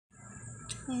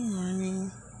Good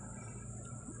morning.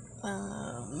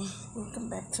 Welcome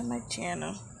back to my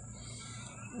channel.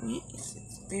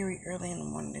 It's very early in the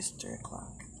morning. It's 3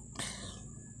 o'clock.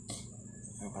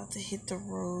 We're about to hit the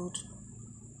road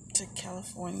to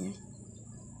California.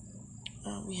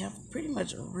 We have pretty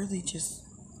much a really just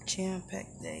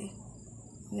jam-packed day.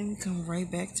 And then we come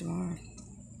right back tomorrow.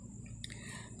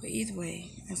 But either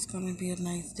way, it's going to be a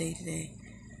nice day today.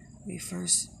 We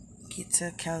first get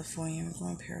to California. We're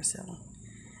going parasailing.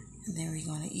 And then we're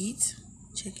going to eat,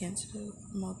 check into the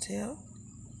motel,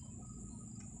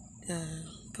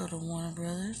 go to Werner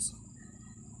Bros,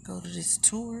 go to this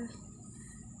tour,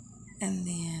 and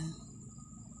then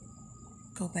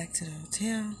go back to the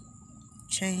hotel,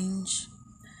 change.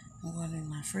 I'm going to meet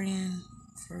my friend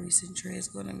for recent trip. It's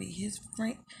going to meet his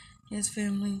friend, his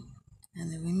family,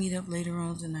 and then we meet up later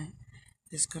on tonight.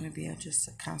 It's going to be just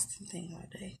a constant thing all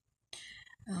day.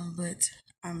 But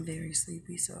I'm very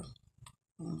sleepy, so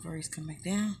when Maurice come back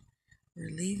down,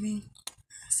 we're leaving.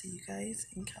 I'll see you guys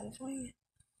in California.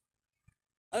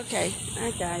 Okay,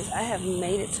 alright guys, I have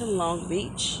made it to Long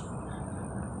Beach.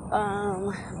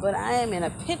 But I am in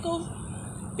a pickle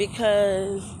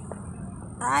because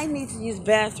I need to use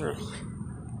bathroom.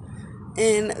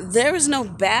 And there is no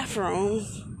bathroom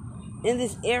in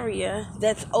this area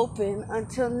that's open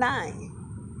until 9.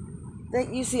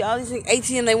 That you see all these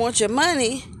ATM, they want your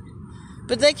money,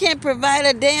 but they can't provide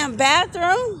a damn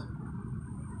bathroom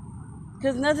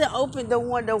because nothing open. The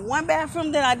one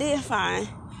bathroom that I did find,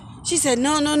 she said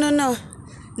no,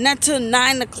 not till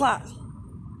 9 o'clock.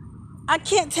 I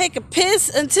can't take a piss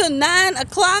until 9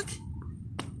 o'clock.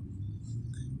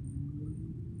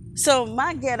 So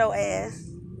my ghetto ass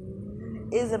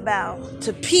is about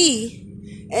to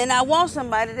pee, and I want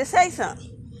somebody to say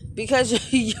something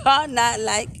because y'all not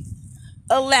like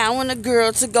allowing a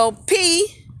girl to go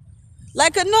pee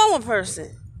like a normal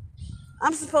person.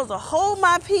 I'm supposed to hold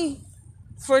my pee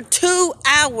for 2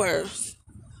 hours.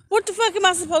 What the fuck am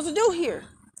I supposed to do here?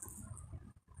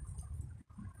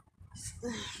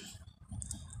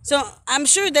 So I'm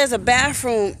sure there's a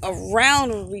bathroom around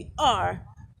where we are,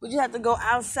 but you have to go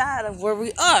outside of where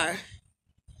we are.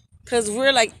 Because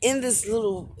we're like in this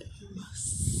little,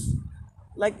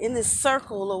 like in this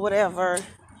circle or whatever.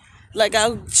 Like,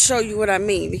 I'll show you what I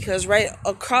mean, because right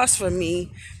across from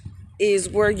me is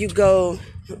where you go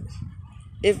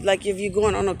if you're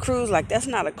going on a cruise. Like, that's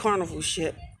not a carnival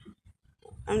ship.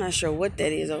 I'm not sure what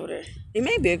that is over there. It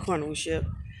may be a carnival ship,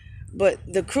 but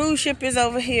the cruise ship is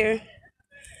over here.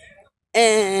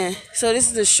 And so this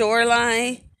is the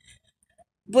shoreline.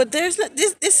 But there's not,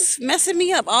 this is messing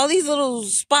me up. All these little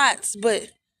spots, but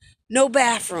no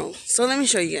bathroom. So let me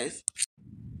show you guys.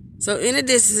 So in the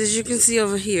distance, as you can see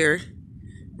over here,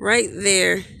 right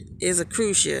there is a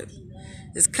cruise ship.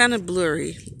 It's kind of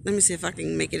blurry. Let me see if I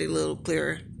can make it a little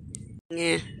clearer.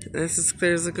 Yeah, that's as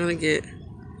clear as it's gonna get.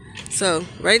 So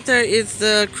right there is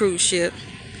the cruise ship.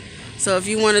 So if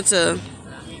you wanted to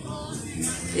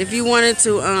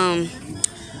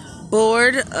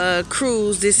board a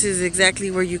cruise, this is exactly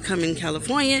where you come in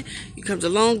California. You come to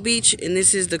Long Beach, and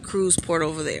this is the cruise port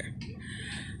over there.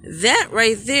 That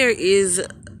right there is,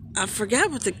 I forgot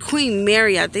what the Queen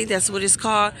Mary, I think that's what it's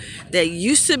called. That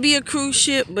used to be a cruise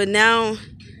ship, but now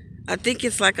I think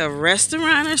it's like a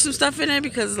restaurant or some stuff in there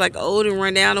because it's like old and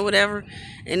run down or whatever.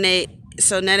 And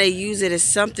so now they use it as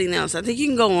something else. I think you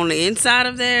can go on the inside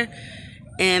of there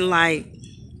and like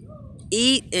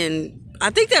eat, and I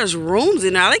think there's rooms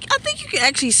in there. I think you can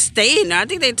actually stay in there. I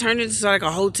think they turned it into like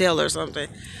a hotel or something.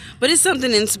 But it's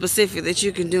something in specific that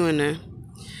you can do in there.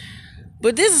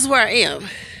 But this is where I am.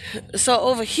 So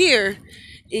over here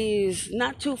is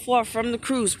not too far from the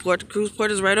cruise port. The cruise port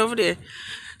is right over there.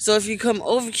 So if you come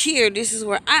over here, this is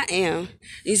where I am.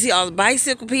 You see all the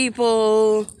bicycle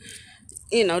people.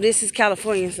 You know, this is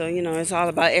California, so, you know, it's all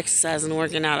about exercise and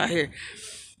working out here.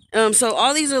 So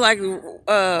all these are like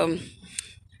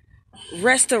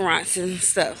restaurants and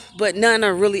stuff, but none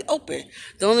are really open.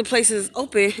 The only places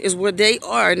open is where they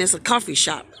are, and it's a coffee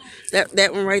shop.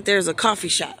 That one right there is a coffee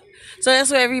shop. So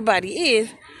that's where everybody is.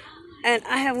 And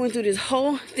I have went through this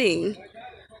whole thing,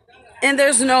 and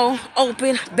there's no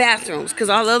open bathrooms because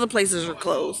all the other places are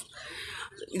closed.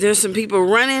 There's some people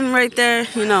running right there.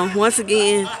 You know, once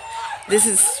again, this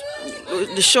is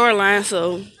the shoreline,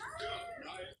 so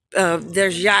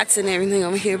there's yachts and everything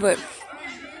over here. But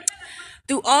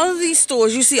through all of these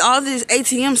stores, you see all these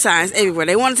ATM signs everywhere.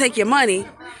 They want to take your money.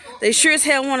 They sure as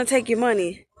hell want to take your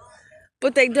money,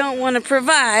 but they don't want to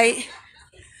provide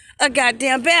a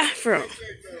goddamn bathroom.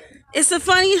 It's the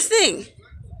funniest thing.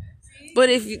 But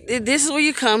if this is where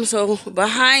you come, so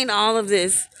behind all of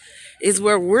this is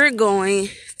where we're going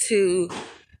to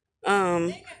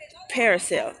um,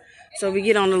 parasail. So we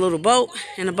get on a little boat,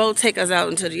 and the boat take us out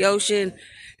into the ocean,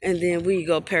 and then we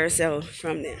go parasail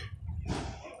from there.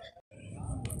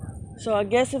 So I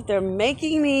guess if they're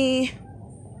making me,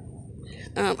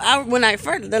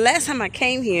 the last time I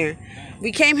came here,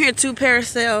 we came here to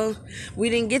parasail. We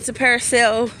didn't get to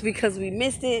parasail because we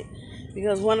missed it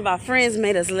because one of our friends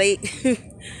made us late.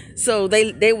 So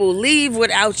they will leave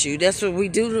without you. That's what we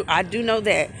do. I do know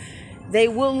that they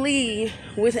will leave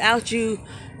without you,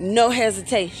 no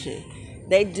hesitation.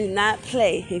 They do not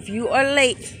play. If you are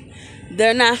late,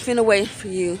 they're not finna wait for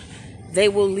you. They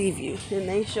will leave you, and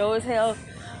they sure as hell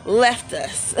left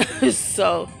us.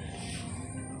 So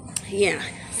yeah.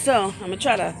 So I'm gonna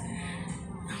try to.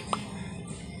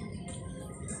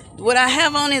 What I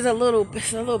have on is a little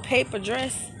paper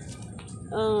dress.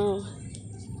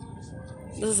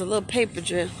 This is a little paper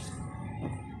dress.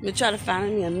 I'm gonna try to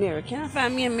find me a mirror. Can I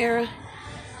find me a mirror?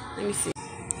 Let me see.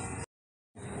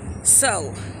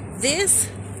 So this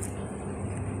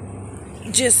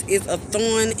just is a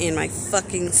thorn in my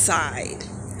fucking side.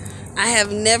 I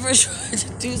have never tried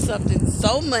to do something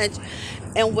so much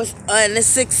and was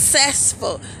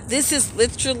unsuccessful. This is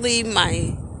literally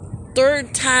my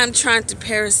third time trying to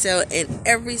parasail, and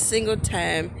every single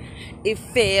time it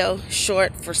fell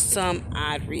short for some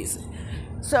odd reason.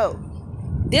 So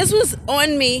this was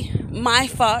on me, my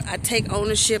fault. I take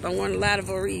ownership. I want to lie to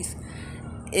Maurice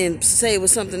and say it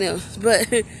was something else, but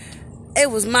it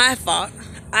was my fault.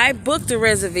 I booked the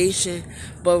reservation,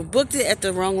 but booked it at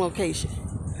the wrong location.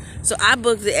 So I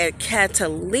booked it at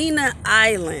Catalina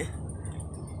Island,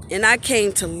 and I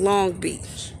came to Long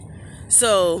Beach.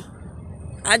 So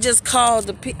I just called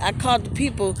the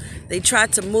people. They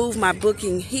tried to move my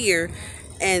booking here,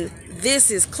 and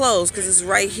this is closed because it's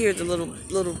right here. The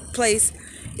little place,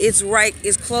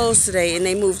 it's closed today, and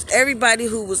they moved everybody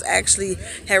who was actually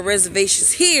had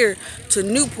reservations here to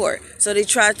Newport. So they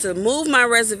tried to move my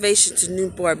reservation to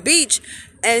Newport Beach,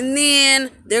 and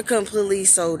then they're completely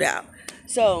sold out.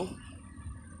 So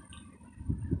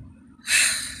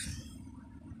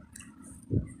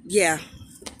yeah.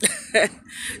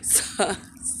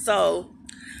 So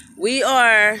we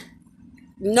are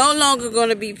no longer going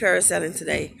to be parasailing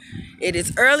today. It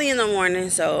is early in the morning,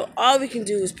 so all we can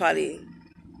do is probably,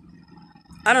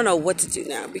 I don't know what to do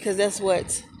now, because that's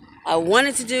what I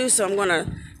wanted to do. So I'm going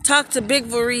to talk to Big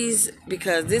Voorhees,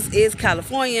 because this is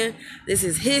California. This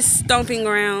is his stomping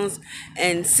grounds,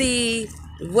 and see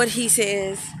what he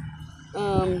says.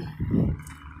 Or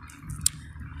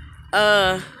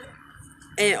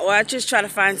I just try to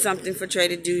find something for Trey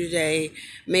to do today.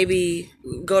 Maybe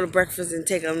go to breakfast and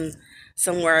take him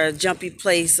somewhere, a jumpy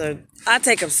place, or I'll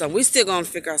take him some. We still gonna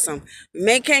figure out something.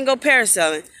 We can't go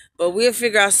parasailing, but we'll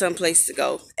figure out some place to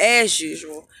go as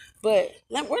usual. But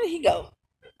where did he go?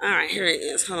 All right, here it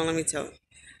is. Hold on, let me tell him.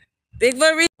 Big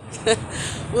Buddy.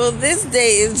 Well, this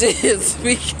day is just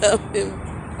becoming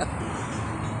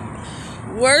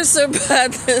worse by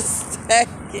the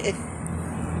second.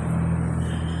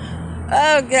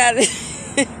 Oh, God.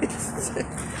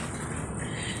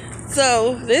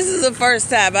 So, this is the first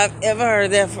time I've ever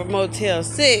heard that from Motel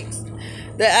 6.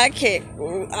 That I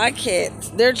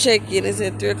can't. Their check-in is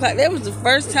at 3 o'clock. That was the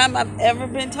first time I've ever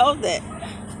been told that.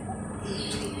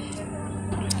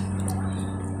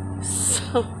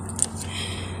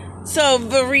 So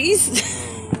Maurice.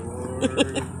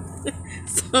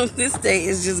 So, this day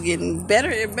is just getting better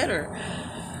and better.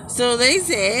 So, they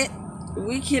said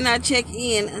we cannot check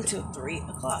in until 3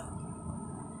 o'clock.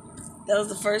 That was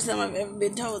the first time I've ever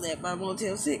been told that by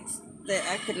Motel 6, that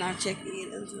I could not check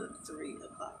in until 3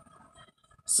 o'clock.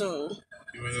 So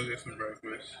you want to go get some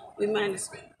breakfast?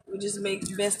 We just make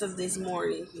the best of this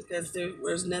morning, because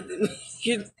there's nothing we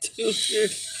can do here.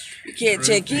 We can't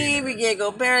check in. We can't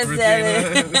go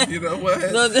parasailing. You know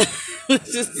what? No,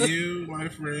 you, my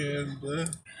friend.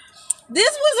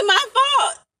 This wasn't my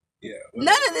fault. Yeah.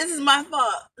 None of this is my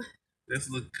fault. This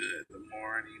look good. The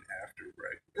morning after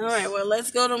breakfast. All right, well,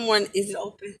 let's go to morning. Is it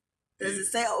open? Does it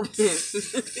say open?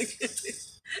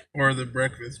 Or the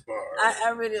breakfast bar. I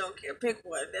really don't care. Pick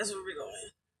one. That's where we're going.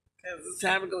 Because it's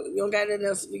time to go. We don't got nothing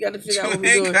else. We got to figure out what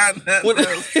we're doing. Got nothing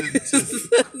else to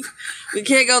do. We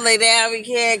can't go lay down. We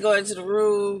can't go into the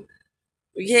room.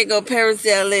 We can't go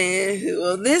parasailing.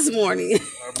 Well, this morning.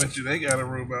 I bet you they got a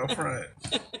room out front.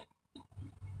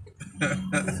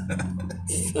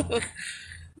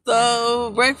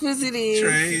 So, breakfast it is.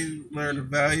 Trey learned a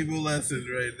valuable lesson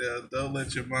right now. Don't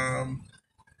let your mom.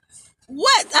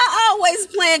 What? I always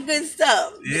plan good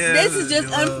stuff. Yeah, this is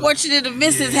just unfortunate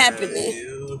events that's happening.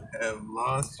 You have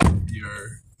lost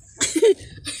your.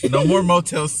 No more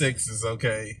Motel 6s,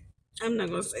 okay? I'm not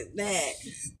going to say that.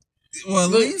 Well,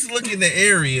 at least look in the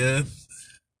area.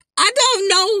 I don't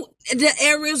know the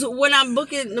areas when I'm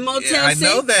booking the motel. Yeah, I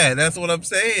know that. That's what I'm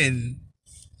saying.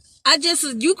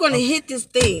 You're gonna hit this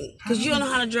thing because you don't know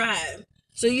how to drive.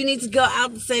 So you need to go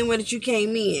out the same way that you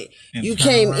came in. And you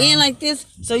turn came around. in like this,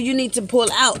 so you need to pull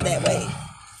out that way.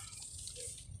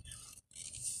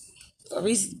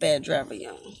 Reese's bad driver,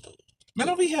 y'all. Man,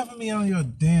 don't be having me on your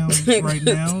damn right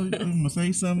now. I'm gonna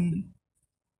say something.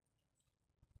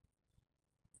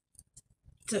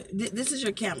 So, this is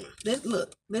your camera. This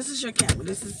is your camera.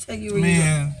 This is tell you where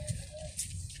Man,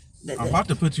 you go. I'm about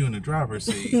to put you in the driver's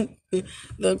seat.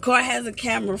 The car has a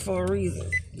camera for a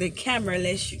reason. The camera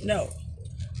lets you know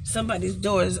somebody's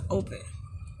door is open.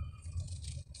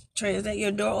 Trey, is that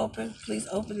your door open? Please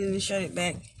open it and shut it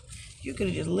back. You could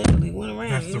have just literally went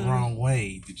around. That's the wrong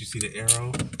way. Did you see the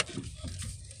arrow? Did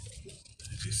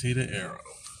you see the arrow?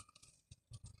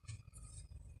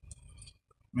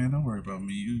 Man, don't worry about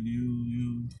me.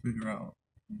 You figure out.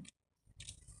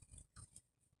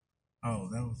 Oh,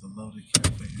 that was a loaded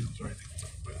cafe. It was right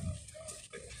there.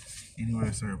 Anywhere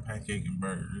that serve pancake and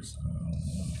burgers.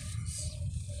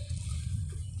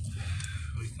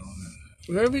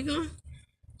 Where are we going?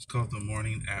 It's called The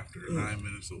Morning After, 9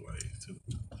 minutes away.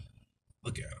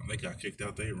 Look at them. They got kicked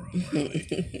out their room early.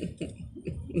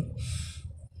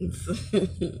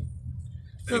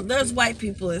 So there's white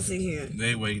people that's in here.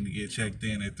 They waiting to get checked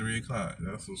in at 3 o'clock.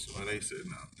 That's why they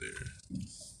sitting out there.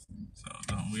 So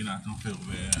we're not gonna feel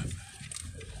bad.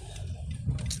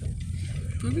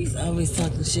 He's always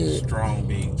talking shit. Strong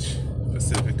Beach,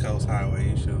 Pacific Coast Highway.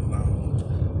 You should have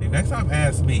known. Hey, next time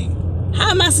ask me. How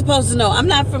am I supposed to know? I'm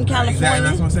not from California. Exactly.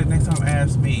 That's what I said. Next time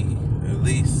ask me. At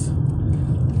least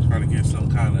try to get some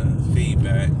kind of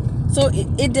feedback. So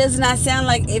it does not sound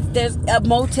like if there's a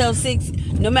Motel 6,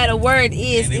 no matter where it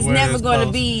is, it's never going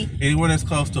to be... Anywhere that's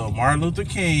close to a Martin Luther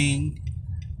King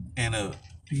and a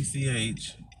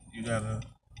PCH, you got a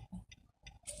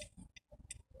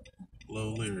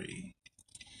little leery.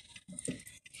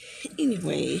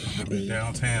 Anyway. I've been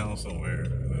downtown somewhere.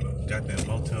 Got that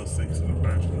Motel 6 in the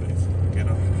first place. Get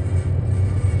on.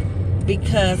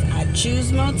 Because I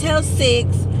choose Motel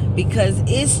 6 because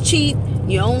it's cheap.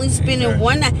 You're only spending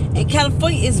one night. And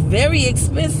California is very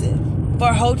expensive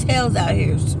for hotels out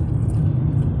here.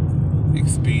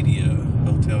 Expedia,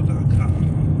 hotel.com.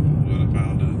 You would have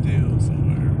found a deal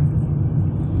somewhere.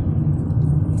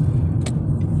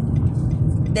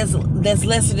 That's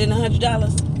lesser than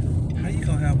 $100. How you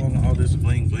gonna have on all this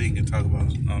bling bling and talk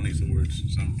about all these words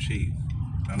something cheap?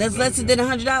 That's lesser than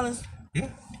 $100? Yeah.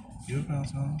 You found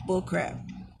something? Bull crap.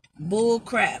 Bull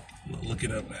crap. Look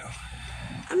it up now.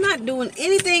 I'm not doing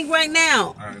anything right now.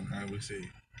 All right, we'll see.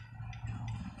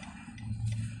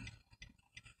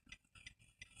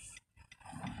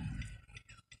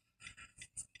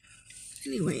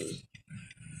 Anyway,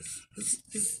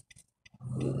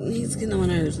 he's getting on my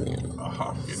nerves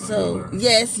now. So,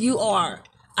 yes, you are.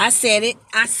 I said it.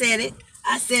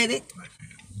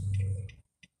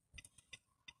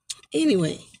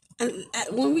 Anyway,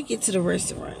 when we get to the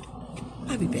restaurant,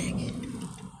 I'll be back.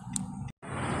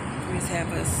 Please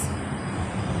have us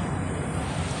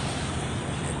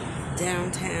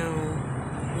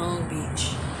downtown Long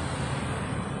Beach.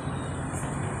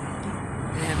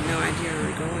 I have no idea where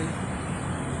we're going.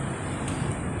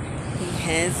 He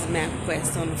has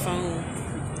MapQuest on the phone.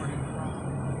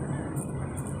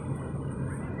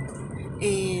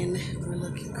 And we're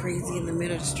looking crazy in the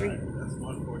middle of the street.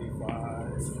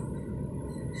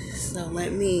 So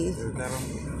let me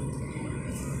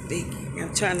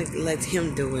I'm trying to let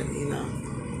him do it, you know.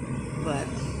 But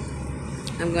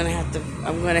I'm gonna have to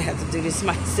do this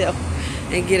myself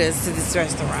and get us to this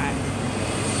restaurant.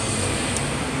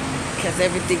 Because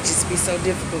everything just be so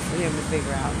difficult for him to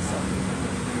figure out.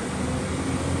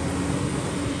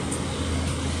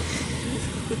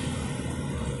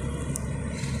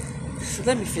 So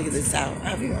let me figure this out.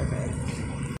 I'll be right back.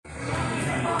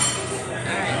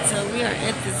 Alright, so we are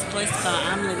at this place called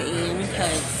Omelet Inn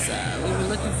because we were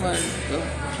looking for a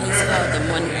place called The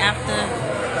Morning After,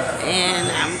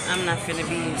 and I'm not finna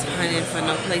be hunting for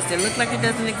no place that look like it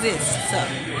doesn't exist. So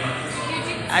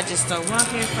I just started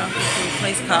walking, found this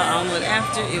place called Omelet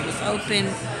After. It was open.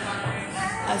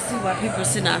 I see why people are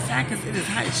sitting outside because it is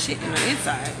hot as shit on the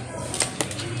inside.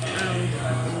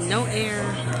 No air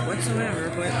whatsoever,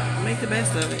 but make the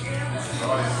best of it.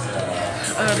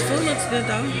 The food looks good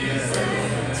though.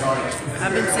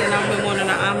 I've been saying I've been wanting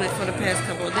an omelet for the past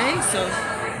couple of days, so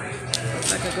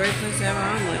it's like a great place to have an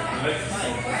omelet.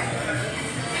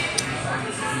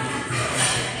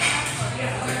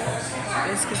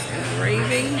 Biscuits and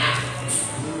gravy.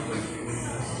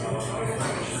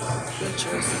 Good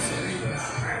choices here.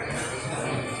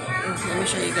 Let me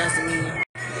show you guys the menu.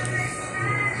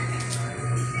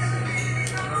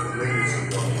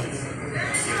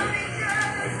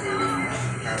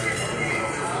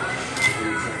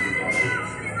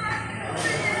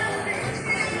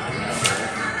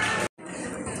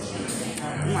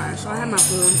 Alright, so I have my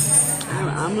food. I have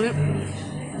an omelet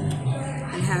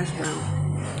and hash brown.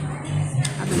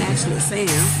 I've been actually saying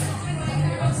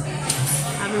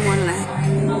I've been wanting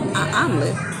an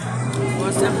omelet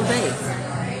for several days.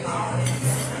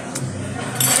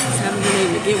 Just haven't been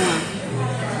able to get one.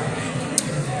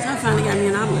 So I finally got me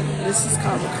an omelet. This is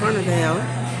called the Carnival.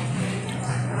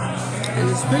 And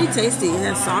it's pretty tasty. It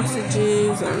has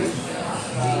sausages and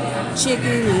chicken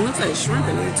and it looks like shrimp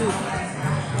in there too.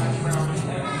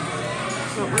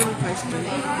 So really tasty.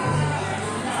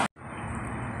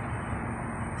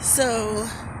 So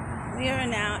we are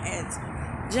now at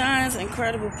John's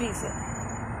Incredible Pizza.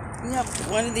 We have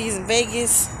one of these in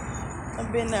Vegas.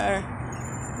 I've been there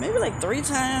maybe like 3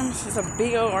 times. It's a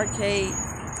big old arcade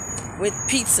with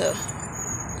pizza.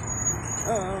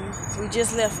 We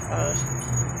just left a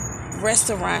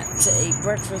restaurant to eat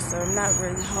breakfast, so I'm not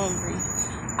really hungry.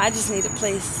 I just need a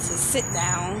place to sit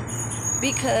down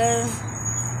because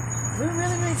we're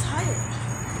really, really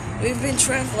tired. We've been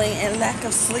traveling and lack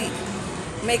of sleep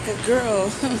make a girl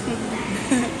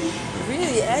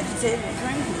really agitated and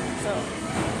cranky. So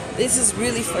this is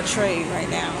really for Trey right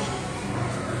now.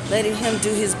 Letting him do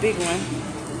his big one.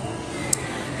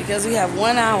 Because we have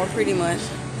 1 hour pretty much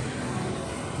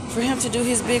for him to do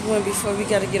his big one before we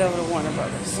got to get over to Warner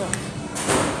Bros. So,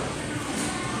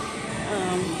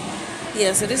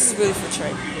 yeah, so this is really for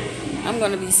Trey. I'm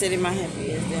going to be sitting my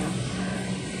happy ass down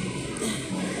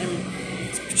and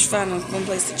find one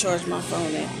place to charge my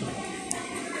phone at.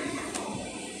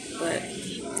 But,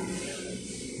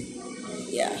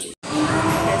 yeah.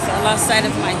 Okay, so I lost sight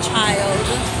of my child.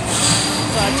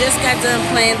 So I just got done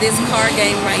playing this card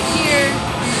game right here.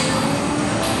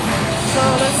 So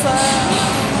let's,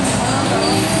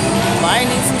 buying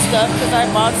some stuff because I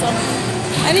bought some.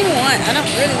 I don't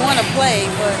really want to play,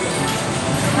 but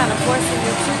kind of forcing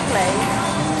me to play.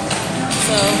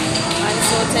 So might as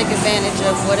well take advantage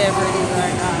of whatever it is I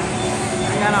got.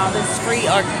 I got all this free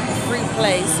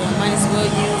play, so I might as well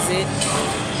use it.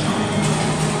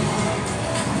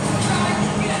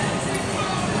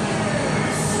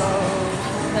 So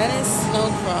that is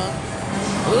Snowcroft.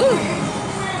 Ooh.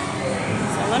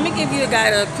 So let me give you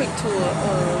guys a quick tour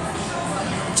of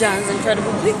John's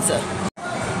Incredible Pizza.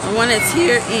 The one that's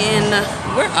here in,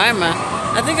 where am I?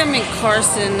 I think I'm in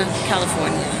Carson,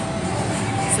 California.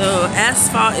 So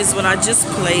Asphalt is what I just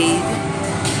played.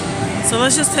 So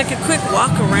let's just take a quick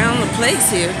walk around the place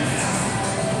here.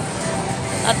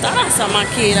 I thought I saw my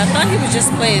kid. I thought he was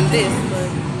just playing this,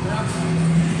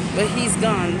 but he's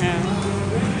gone now.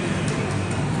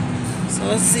 So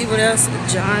let's see what else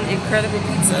John Incredible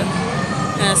Pizza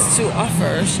has to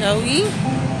offer, shall we?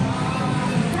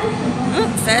 Oh,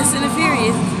 Fast and the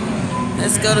Furious.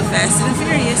 Let's go to Fast and the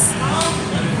Furious.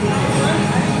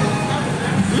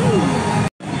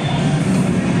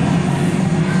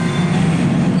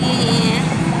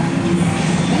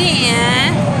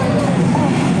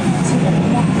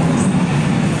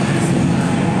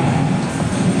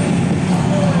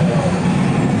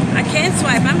 I can't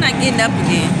swipe. I'm not getting up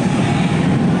again.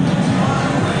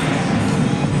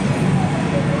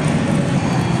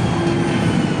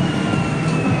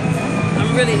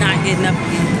 I'm really not getting up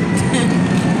again.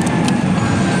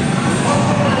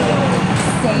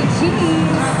 Say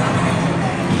cheese.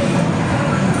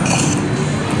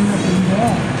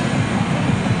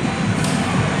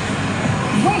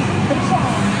 Wait the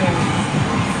challenger.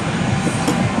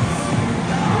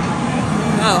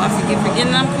 Oh, I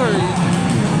forgetting I'm curly.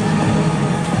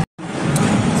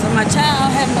 So my child,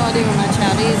 I have no idea where my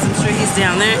child is. I'm sure he's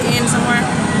down there in somewhere.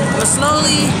 I'm gonna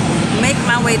slowly make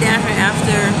my way down here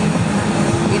after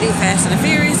we do Fast and the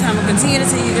Furious. I'm gonna continue to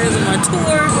take you guys on my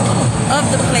tour of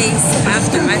the place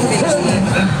after I finish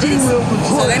this.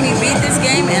 So let me beat this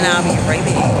game and I'll be right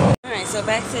back. Alright, so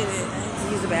back to the, I have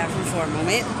to use the bathroom for a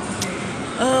moment.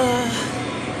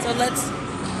 So let's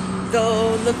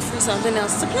go look for something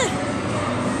else to play.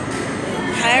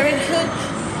 Pirate Hook.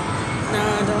 No,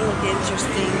 don't look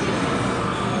interesting.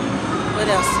 What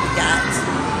else we got?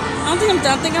 I don't think I'm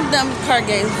done. I think I'm done with card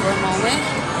games for a moment.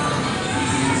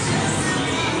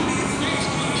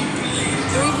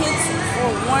 3 hits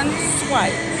for 1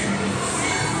 swipe.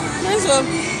 Might as well.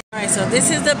 Alright, so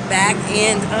this is the back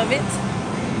end of it.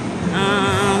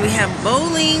 We have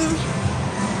bowling.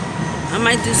 I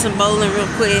might do some bowling real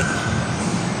quick.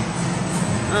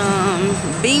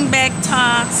 Beanbag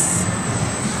toss.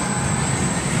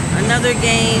 another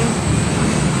game.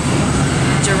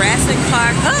 Jurassic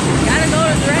Park. Oh, gotta go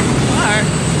to Jurassic Park.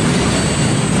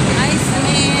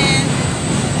 Iceman.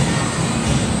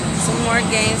 Some more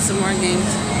games, some more games.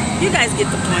 You guys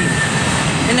get the point.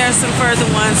 And there's some further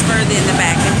ones further in the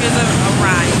back. And here's a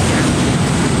ride here.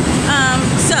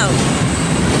 So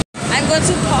I'm going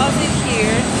to pause it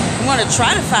here. I want to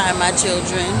try to find my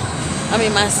children.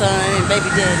 My son and baby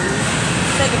daddy.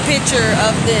 Take a picture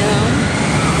of them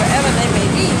wherever they may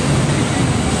be.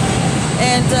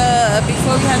 And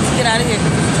before we have to get out of here,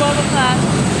 because it's 12 o'clock,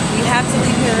 we have to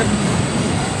leave here,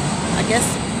 I guess,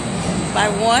 by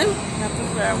 1. We have to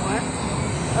leave by 1.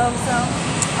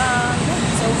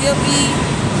 So we'll be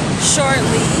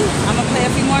shortly. I'm going to play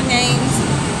a few more games,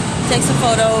 take some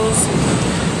photos.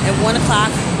 At 1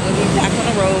 o'clock, we'll be back on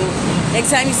the road. Next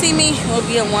time you see me, we'll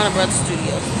be at Werner Bros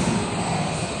Studios.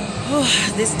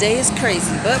 This day is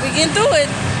crazy, but we getting through it.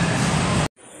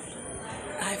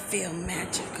 I feel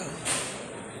magical.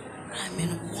 I'm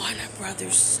in Warner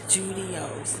Brothers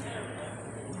Studios.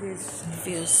 This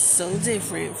feels so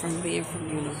different from being from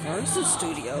Universal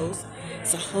Studios.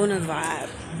 It's a whole nother vibe.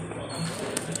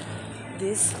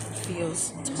 This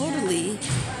feels totally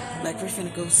like we're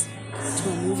finna go to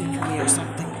a movie premiere or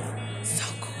something. So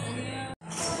cool.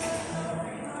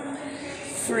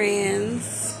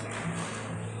 Friends.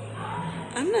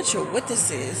 I'm not sure what this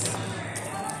is.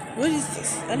 What is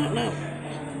this? I don't know.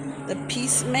 The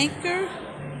Peacemaker?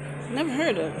 Never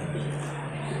heard of it.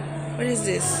 What is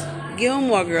this?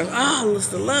 Gilmore Girls. Oh, I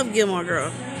used to love Gilmore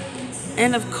Girls.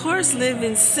 And of course,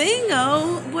 Living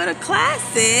Single. What a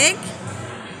classic.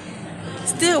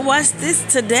 Still watch this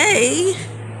today.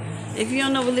 If you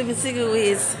don't know what Living Single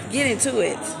is, get into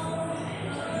it.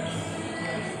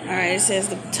 Alright, it says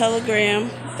the Telegram,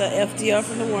 the FDR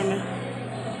from the Warner.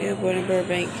 Billboard in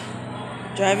Burbank.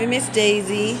 Driving Miss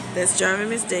Daisy. That's Driving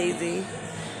Miss Daisy.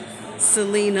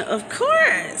 Selena, of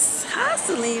course. Hi,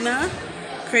 Selena.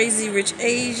 Crazy Rich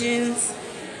Asians.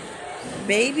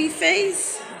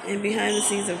 Babyface. And Behind the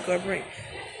Scenes of Corporate.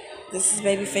 This is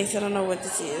Babyface. I don't know what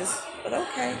this is. But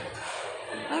okay.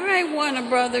 Alright, Warner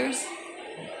Brothers.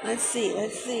 Let's see.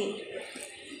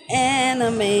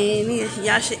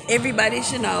 Animaniacs. Everybody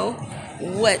should know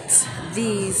what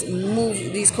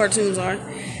these cartoons are.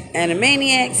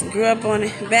 Animaniacs, grew up on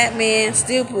it. Batman,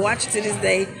 still watch it to this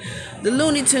day. The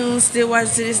Looney Tunes, still watch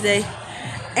it to this day.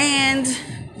 And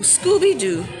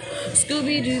Scooby-Doo.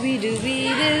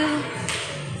 Scooby-Dooby-Dooby-Doo.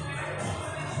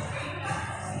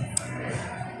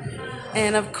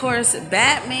 And of course,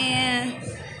 Batman.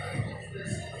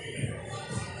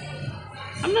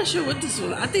 I'm not sure what this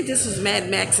one. I think this was Mad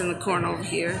Max in the corner over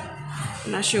here.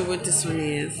 I'm not sure what this one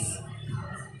is.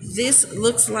 This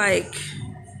looks like,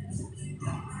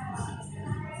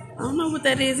 I don't know what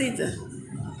that is either.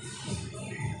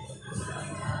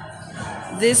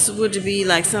 This would be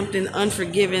like something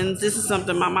Unforgiven. This is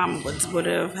something my mama would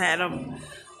have had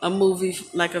a movie,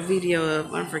 like a video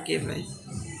of Unforgiven.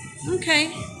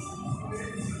 Okay.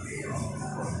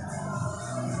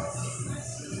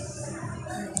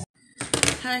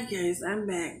 Hi guys, I'm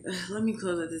back. Let me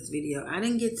close out this video. I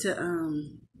didn't get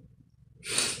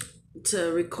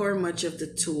to record much of the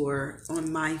tour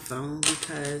on my phone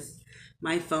because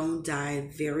my phone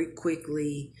died very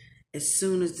quickly as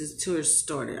soon as the tour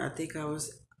started. I think I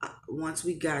was, once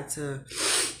we got to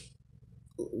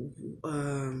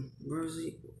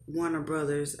Warner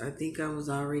Brothers, I think I was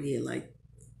already at like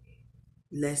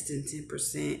less than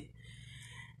 10%.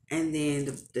 And then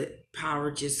the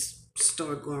power just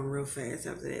started going real fast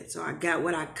after that. So I got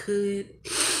what I could.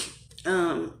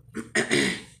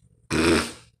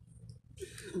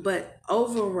 But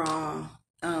overall,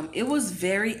 it was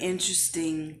very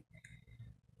interesting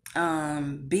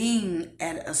being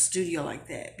at a studio like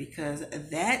that, because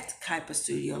that type of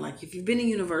studio, like if you've been in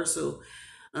Universal,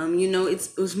 you know, it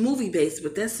was movie based,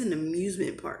 but that's an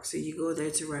amusement park. So you go there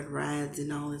to ride rides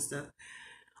and all that stuff.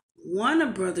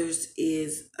 Warner Brothers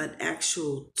is an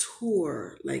actual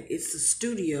tour. Like it's a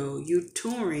studio. You're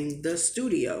touring the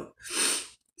studio.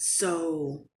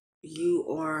 So you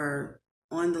are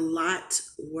on the lot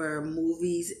where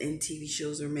movies and TV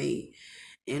shows are made.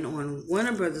 And on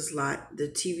Warner Brothers lot, the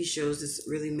TV shows that's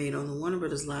really made on the Warner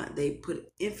Brothers lot, they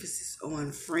put emphasis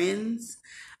on Friends.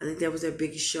 I think that was their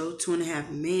biggest show.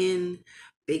 2.5 Men,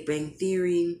 Big Bang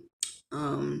Theory,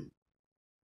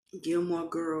 Gilmore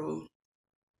Girl,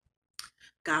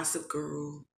 Gossip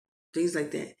Girl, things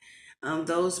like that.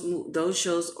 Those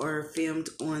shows are filmed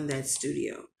on that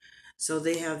studio. So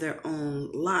they have their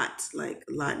own lot, like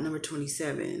lot number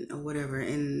 27 or whatever.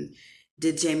 And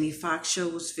the Jamie Foxx show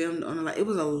was filmed on a lot. It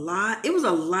was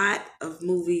a lot of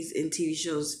movies and TV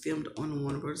shows filmed on the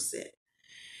Warner Bros. Set.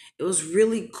 it was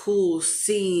really cool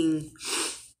seeing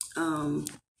um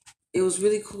it was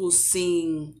really cool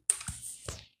seeing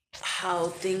how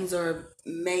things are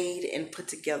made and put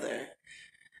together,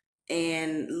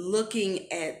 and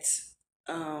looking at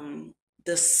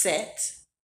the set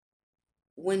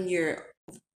when you're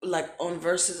like on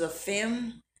versus a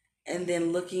film, and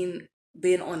then looking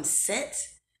being on set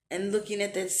and looking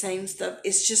at that same stuff.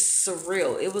 It's just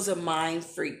surreal. It was a mind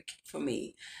freak for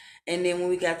me. And then when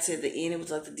we got to the end, it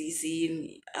was like the DC, and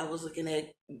I was looking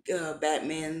at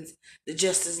Batman's, the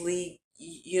Justice League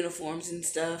uniforms and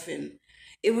stuff, and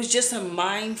it was just a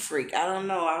mind freak. I don't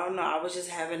know. I was just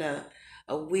having a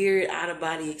weird out of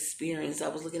body experience. I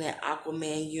was looking at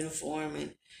Aquaman uniform,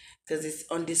 and because it's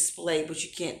on display, but you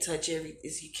can't touch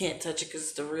you can't touch it because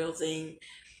it's the real thing.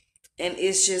 And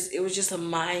it was just a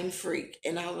mind freak,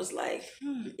 and I was like,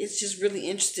 it's just really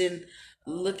interesting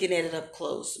looking at it up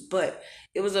close. But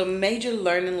it was a major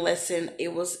learning lesson.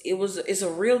 It's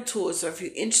a real tour. So if you're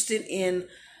interested in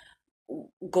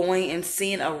going and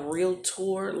seeing a real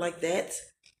tour like that,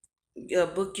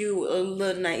 book you a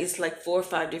little night. It's like 4 or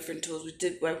 5 different tours.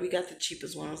 We got the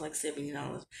cheapest one. It was like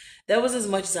 $70. That was as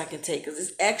much as I can take because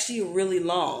it's actually really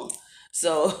long.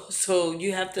 So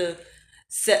you have to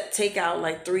take out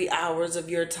like 3 hours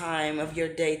of your time of your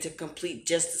day to complete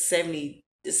just the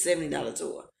 $70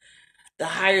 tour. The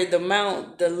higher the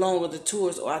amount, the longer the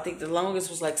tours. Or I think the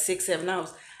longest was like 6 7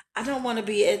 hours. I don't want to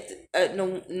be at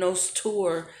no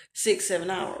tour 6 7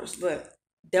 hours, but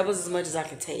that was as much as I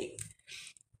could take.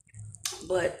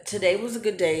 But today was a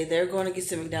good day. They're going to get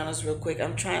some McDonald's real quick.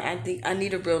 I think I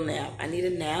need a real nap. I need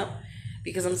a nap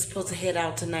because I'm supposed to head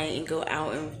out tonight and go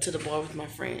out and to the bar with my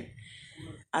friend.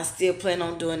 I still plan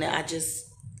on doing that.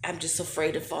 I'm just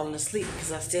afraid of falling asleep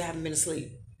because I still haven't been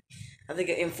asleep. I think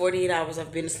in 48 hours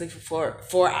I've been asleep for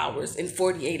 4 hours in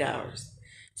 48 hours.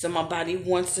 So my body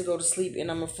wants to go to sleep, and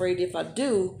I'm afraid if I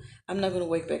do, I'm not going to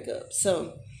wake back up.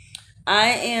 So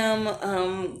I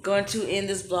am going to end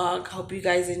this vlog. Hope you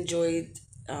guys enjoyed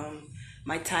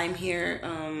my time here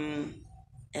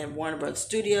at Warner Bros.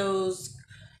 Studios,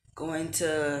 going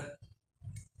to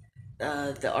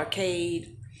the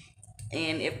arcade.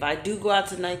 And if I do go out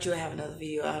tonight, you'll have another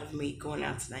video out of me going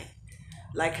out tonight.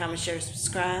 Like, comment, share,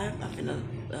 subscribe. I'm going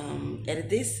to edit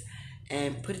this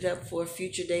and put it up for a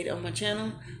future date on my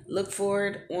channel. Look for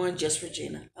it on Just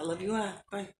Regina. I love you all.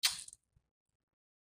 Bye.